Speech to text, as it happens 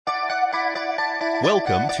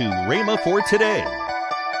Welcome to Rhema for Today.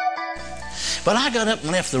 But I got up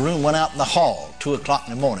and left the room, went out in the hall, 2 o'clock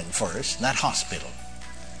in the morning first, in that hospital.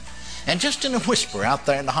 And just in a whisper out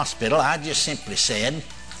there in the hospital, I just simply said,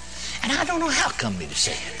 and I don't know how come me to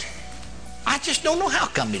say it. I just don't know how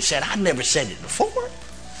come me to say it. I'd never said it before.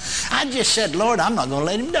 I just said, Lord, I'm not going to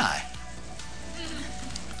let him die.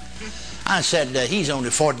 I said, he's only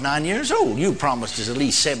 49 years old. You promised us at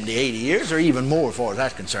least 70, 80 years, or even more as far as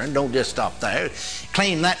that's concerned. Don't just stop there.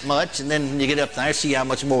 Claim that much, and then you get up there, see how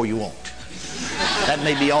much more you want. That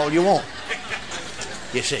may be all you want.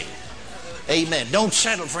 You see. Amen. Don't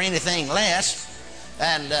settle for anything less,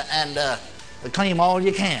 and claim all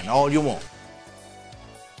you can, all you want.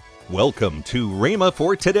 Welcome to Rhema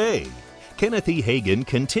for Today. Kenneth E. Hagin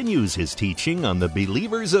continues his teaching on the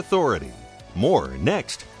believer's authority. More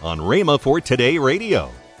next on Rhema for Today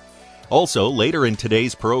Radio. Also, later in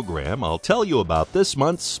today's program, I'll tell you about this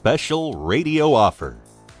month's special radio offer.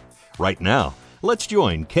 Right now, let's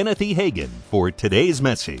join Kenneth E. Hagin for today's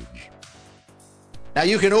message. Now,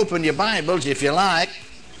 you can open your Bibles, if you like,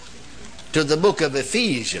 to the book of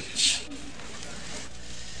Ephesians.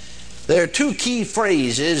 There are two key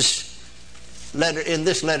phrases in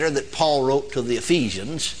this letter that Paul wrote to the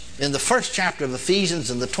Ephesians. In the first chapter of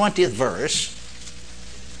Ephesians, in the 20th verse,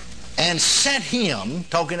 and set him,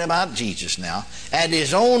 talking about Jesus now, at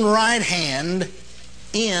his own right hand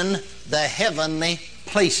in the heavenly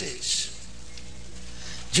places.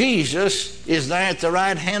 Jesus is there at the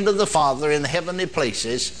right hand of the Father in the heavenly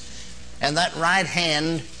places, and that right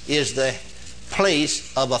hand is the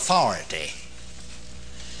place of authority.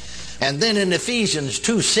 And then in Ephesians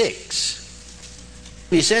 2:6,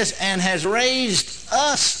 he says, and has raised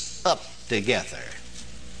us up together.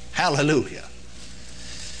 Hallelujah.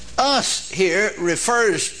 Us here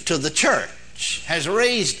refers to the church, has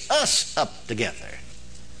raised us up together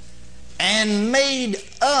and made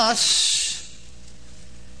us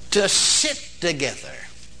to sit together.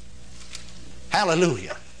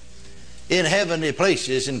 Hallelujah. In heavenly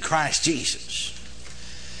places in Christ Jesus.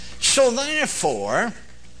 So therefore,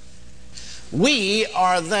 we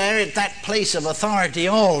are there at that place of authority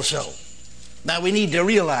also. Now we need to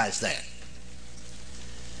realize that.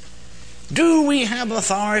 Do we have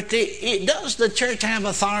authority? Does the church have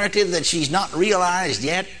authority that she's not realized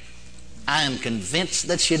yet? I am convinced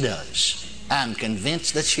that she does. I'm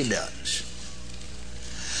convinced that she does.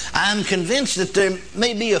 I'm convinced that there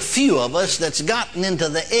may be a few of us that's gotten into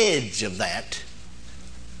the edge of that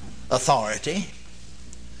authority.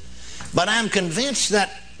 But I'm convinced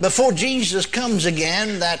that before Jesus comes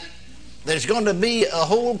again, that there's going to be a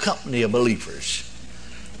whole company of believers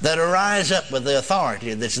that arise up with the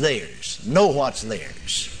authority that's theirs, know what's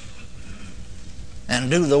theirs,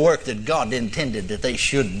 and do the work that God intended that they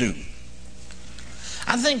should do.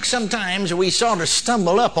 I think sometimes we sort of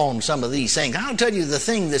stumble up on some of these things. I'll tell you the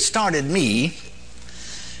thing that started me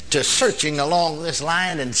to searching along this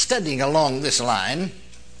line and studying along this line,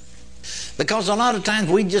 because a lot of times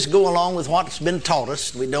we just go along with what's been taught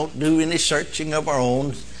us. We don't do any searching of our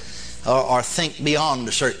own or think beyond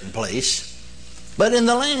a certain place. But in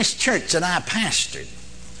the last church that I pastored,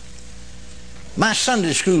 my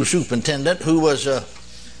Sunday school superintendent, who was a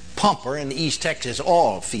pumper in the East Texas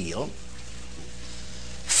oil field,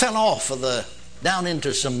 fell off down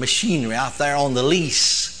into some machinery out there on the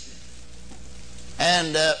lease.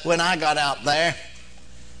 And when I got out there,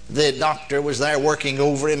 the doctor was there working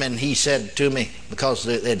over him, and he said to me, because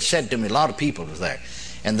they had said to me, a lot of people was there,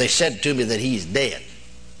 and they said to me that he's dead.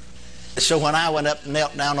 So when I went up and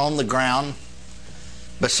knelt down on the ground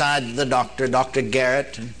beside the doctor, Dr.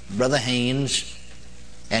 Garrett and Brother Haynes,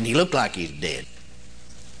 and he looked like he's dead.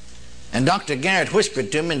 And Dr. Garrett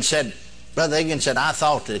whispered to me and said, Brother Hagin said, I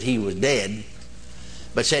thought that he was dead,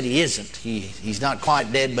 but said he isn't. He's not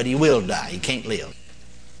quite dead, but he will die. He can't live.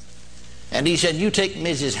 And he said, you take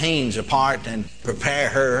Mrs. Haynes apart and prepare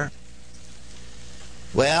her.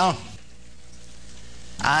 Well,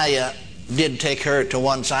 I did take her to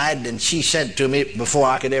one side, and she said to me, before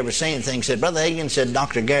I could ever say anything, said, Brother Hagin said,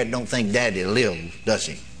 Dr. Garrett don't think Daddy will live, does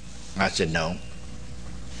he? I said, no.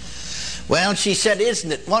 Well, she said,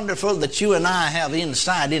 isn't it wonderful that you and I have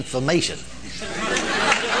inside information?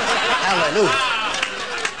 Hallelujah.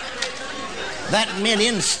 That meant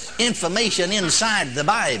information inside the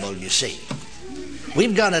Bible, you see.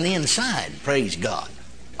 We've got an inside, praise God.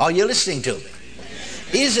 Are you listening to me?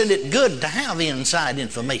 Isn't it good to have inside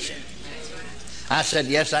information? I said,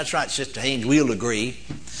 yes, that's right, Sister Haynes, we'll agree.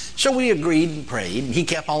 So we agreed and prayed, and he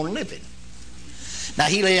kept on living. Now,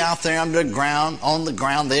 he lay out there on the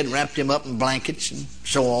ground. They had wrapped him up in blankets and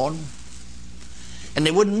so on. And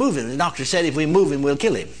they wouldn't move him. The doctor said, if we move him, we'll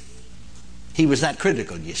kill him. He was that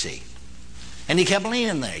critical, you see. And he kept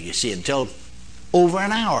laying there, you see, until over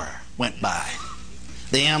an hour went by.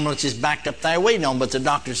 The ambulance is backed up there waiting on him, but the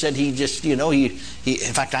doctor said he just, in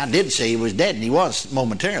fact, I did say he was dead, and he was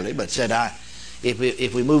momentarily, but said,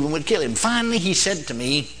 if we move him, we'd kill him. Finally, he said to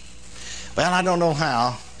me, well, I don't know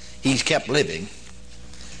how he's kept living.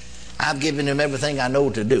 I've given him everything I know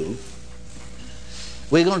to do.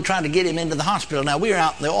 We're going to try to get him into the hospital. Now, we're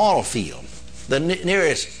out in the oil field. The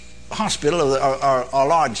nearest hospital or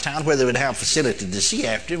large town where they would have facility to see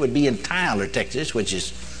after would be in Tyler, Texas, which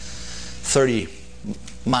is 30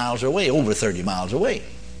 miles away, over 30 miles away.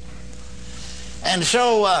 And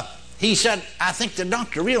so he said, I think the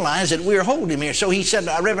doctor realized that we were holding him here. So he said,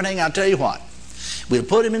 Reverend Hagin, I'll tell you what. We'll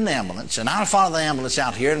put him in the ambulance, and I'll follow the ambulance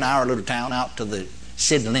out here in our little town out to the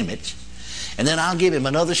city limits, and then I'll give him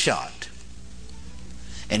another shot.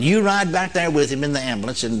 And you ride back there with him in the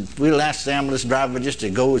ambulance, and we'll ask the ambulance driver just to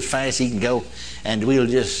go as fast as he can go, and we'll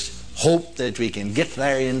just hope that we can get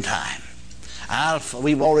there in time.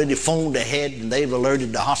 We've already phoned ahead, and they've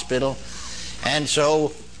alerted the hospital, and so,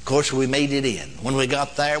 of course, we made it in. When we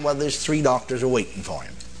got there, well, there's 3 doctors waiting for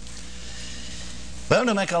him. Well,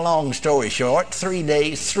 to make a long story short, 3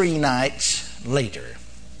 days, 3 nights later,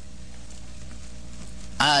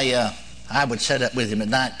 I would set up with him at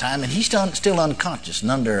night time, and he's still unconscious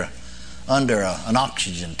and under an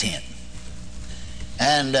oxygen tent.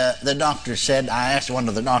 And the doctor said, I asked one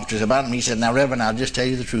of the doctors about him. He said, now, Reverend, I'll just tell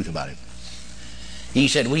you the truth about him. He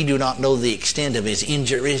said, we do not know the extent of his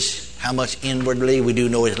injuries, how much inwardly. We do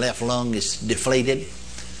know his left lung is deflated,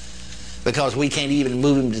 because we can't even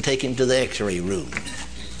move him to take him to the x-ray room.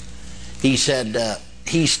 He said,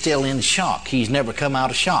 he's still in shock. He's never come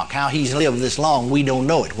out of shock. How he's lived this long, we don't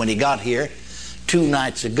know it. When he got here 2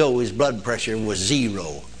 nights ago, his blood pressure was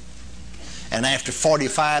 0. And after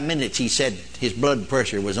 45 minutes, he said his blood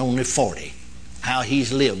pressure was only 40. How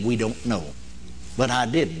he's lived, we don't know. But I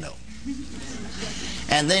did know.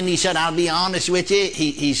 And then he said, I'll be honest with you,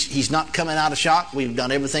 he's not coming out of shock. We've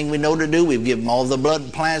done everything we know to do. We've given him all the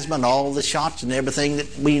blood plasma and all the shots and everything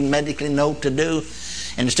that we medically know to do.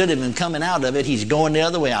 And instead of him coming out of it, he's going the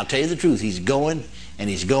other way. I'll tell you the truth. He's going, and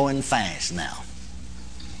he's going fast now.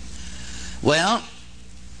 Well,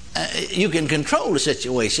 you can control the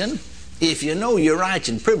situation if you know your rights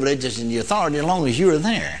and privileges and your authority as long as you're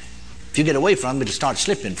there. If you get away from it, it'll start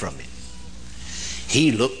slipping from you.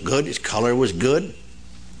 He looked good. His color was good.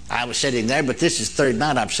 I was sitting there, but this is the 3rd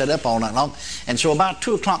night I've sat up all night long. And so about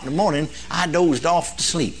 2 o'clock in the morning, I dozed off to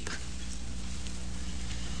sleep.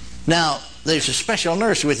 Now, there's a special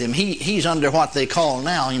nurse with him. He's under what they call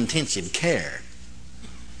now intensive care.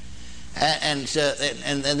 And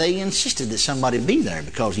they insisted that somebody be there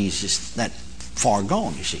because he's just that far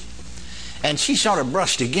gone, you see. And she sort of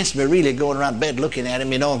brushed against me, really going around bed looking at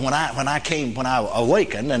him, And when I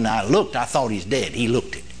awakened and I looked, I thought he's dead. He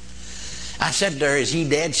looked it. I said to her, is he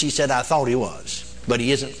dead? She said, I thought he was. But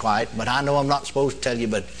he isn't quite. But I know I'm not supposed to tell you,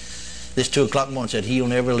 but this 2 o'clock in the morning said he'll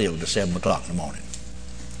never live till 7 o'clock in the morning.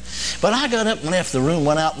 But I got up and left the room,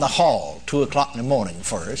 went out in the hall, 2 o'clock in the morning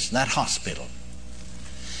first, in that hospital.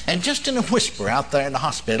 And just in a whisper out there in the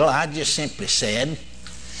hospital, I just simply said,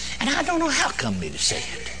 and I don't know how come me to say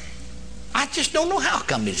it. I just don't know how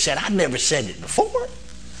come me to say it. I'd never said it before.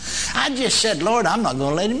 I just said, Lord, I'm not going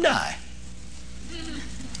to let him die.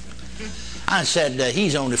 I said,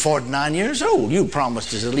 he's only 49 years old. You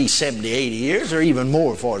promised us at least 70, 80 years, or even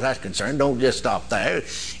more as far as that's concerned. Don't just stop there.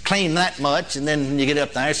 Claim that much, and then when you get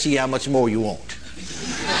up there, see how much more you want.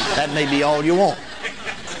 That may be all you want.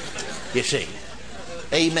 You see.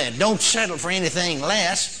 Amen. Don't settle for anything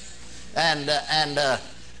less, and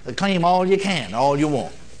claim all you can, all you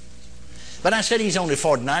want. But I said, he's only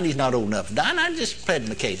 49, he's not old enough to die, and I just pled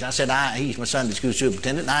my case. I said, he's my Sunday school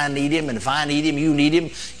superintendent, and I need him, and if I need him, you need him.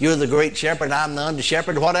 You're the great shepherd, I'm the under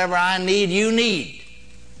shepherd. Whatever I need, you need.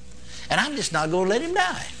 And I'm just not going to let him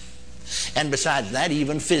die. And besides that,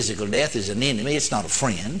 even physical death is an enemy. It's not a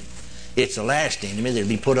friend. It's the last enemy that'll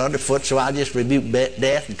be put underfoot, so I just rebuke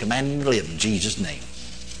death and command him to live in Jesus' name.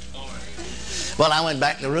 Well, I went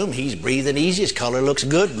back in the room. He's breathing easy. His color looks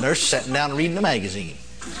good. The nurse is sitting down reading the magazine.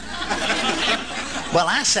 Well,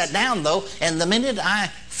 I sat down, though, and the minute I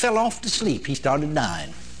fell off to sleep, he started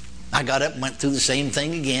dying. I got up and went through the same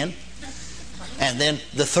thing again. And then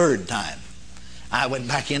the 3rd time, I went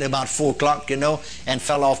back in about 4 o'clock, and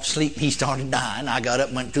fell off to sleep. He started dying. I got up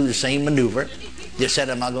and went through the same maneuver. Just said,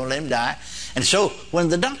 I'm not going to let him die. And so when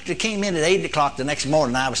the doctor came in at 8 o'clock the next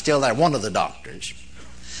morning, I was still there, one of the doctors.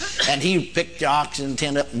 And he picked the oxygen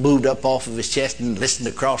tent up and moved up off of his chest and listened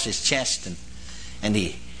across his chest. And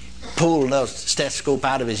he pulled the stethoscope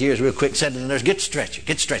out of his ears real quick, said to the nurse, "Get the stretcher,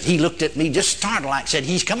 get the stretcher." He looked at me just startled like, said,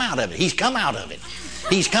 "He's come out of it, he's come out of it,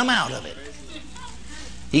 he's come out of it."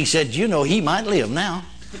 He said, "You know, he might live now."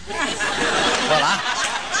 Well,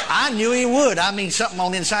 I knew he would. I mean, something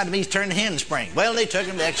on the inside of me's turned handspring. Well, they took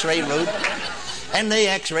him to X-ray room, and they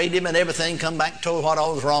X-rayed him, and everything come back, told what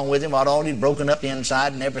all was wrong with him, what all he'd broken up the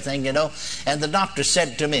inside and everything, you know. And the doctor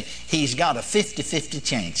said to me, "He's got a 50-50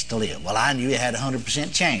 chance to live." Well, I knew he had a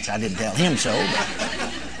 100% chance. I didn't tell him so.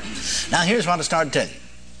 Now, here's what I started to tell you.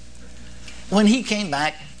 When he came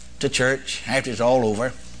back to church after it's all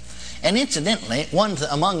over, and incidentally, one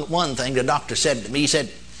thing the doctor said to me, he said,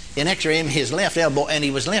 in X-ray, his left elbow, and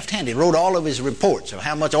he was left-handed, wrote all of his reports of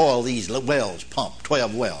how much oil these wells pump,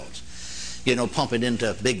 12 wells. You know, pump it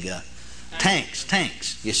into big tanks,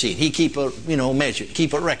 you see. He keep a, measure,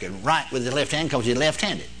 keep a record right with his left hand because he's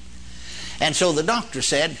left-handed. And so the doctor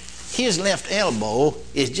said his left elbow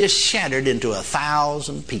is just shattered into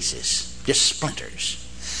 1,000 pieces, just splinters.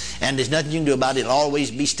 And there's nothing you can do about it. It'll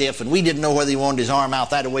always be stiff. And we didn't know whether he wanted his arm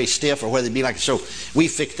out that way stiff or whether it'd be like, so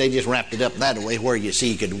they just wrapped it up that way where you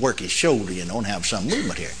see he could work his shoulder, and have some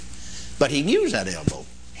movement here. But he can use that elbow.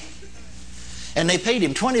 And they paid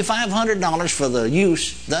him $2,500 for the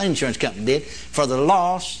use, the insurance company did, for the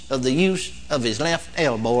loss of the use of his left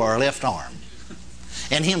elbow or left arm.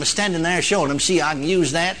 And him was standing there showing him, "See, I can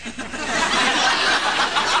use that."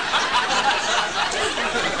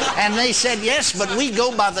 And they said, "Yes, but we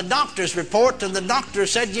go by the doctor's report, and the doctor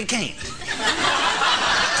said you can't."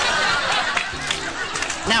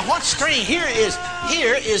 Now, what's strange here is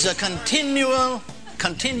a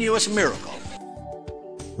continuous miracle.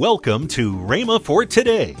 Welcome to Rhema for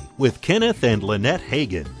Today with Kenneth and Lynette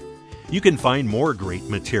Hagin. You can find more great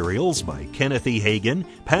materials by Kenneth E. Hagin,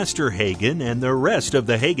 Pastor Hagin, and the rest of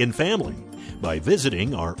the Hagin family by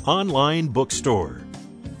visiting our online bookstore.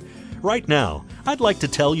 Right now, I'd like to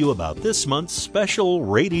tell you about this month's special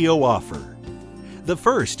radio offer. The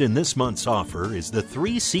first in this month's offer is the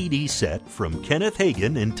 3-CD set from Kenneth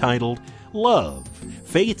Hagin entitled Love,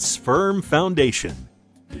 Faith's Firm Foundation.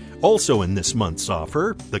 Also in this month's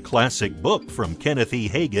offer, the classic book from Kenneth E.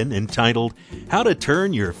 Hagin entitled How to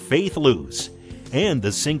Turn Your Faith Loose, and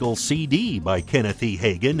the single CD by Kenneth E.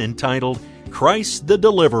 Hagin entitled Christ the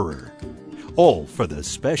Deliverer. All for the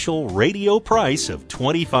special radio price of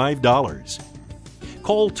 $25.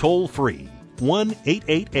 Call toll-free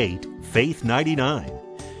 1-888-FAITH-99.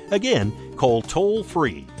 Again, call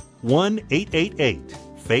toll-free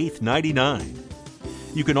 1-888-FAITH-99.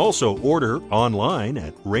 You can also order online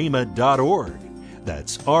at rhema.org.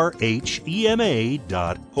 That's RHEMA.org.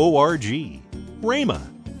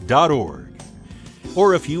 rhema.org.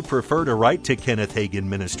 Or if you prefer to write to Kenneth Hagin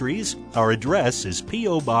Ministries, our address is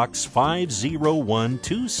P.O. Box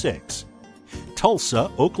 50126,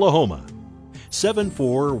 Tulsa, Oklahoma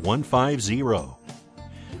 74150.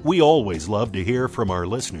 We always love to hear from our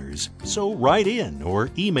listeners, so write in or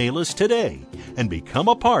email us today and become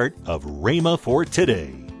a part of Rhema for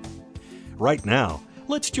Today. Right now,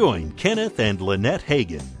 let's join Kenneth and Lynette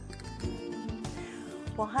Hagin.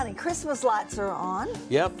 Well, honey, Christmas lights are on.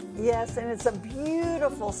 Yep. Yes, and it's a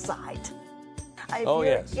beautiful sight. If you're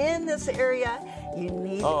yes. in this area, you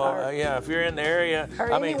need if you're in the area.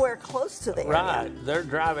 Or anywhere close to the area. Right. They're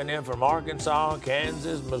driving in from Arkansas,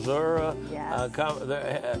 Kansas, Missouri, Yes.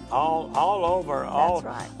 all over. That's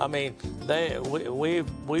right. I mean,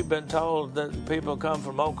 we've been told that people come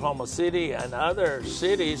from Oklahoma City and other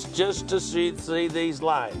cities just to see these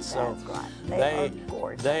lights. That's so right. They are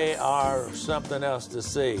gorgeous. They are something else to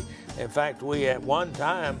see. In fact, at one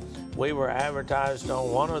time we were advertised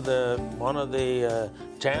on one of the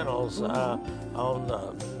channels on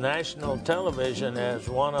national television as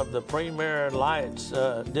one of the premier lights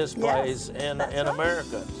displays in right.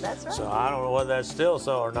 America. That's right. So I don't know whether that's still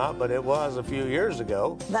so or not, but it was a few years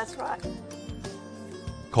ago. That's right.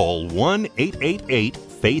 Call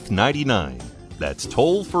 1-888-FAITH-99. That's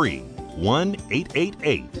toll-free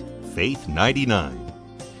 1-888-FAITH-99.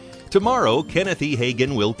 Tomorrow, Kenneth E.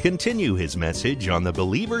 Hagin will continue his message on the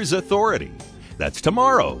believer's authority. That's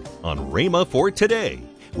tomorrow on Rhema for Today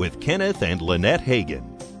with Kenneth and Lynette Hagin.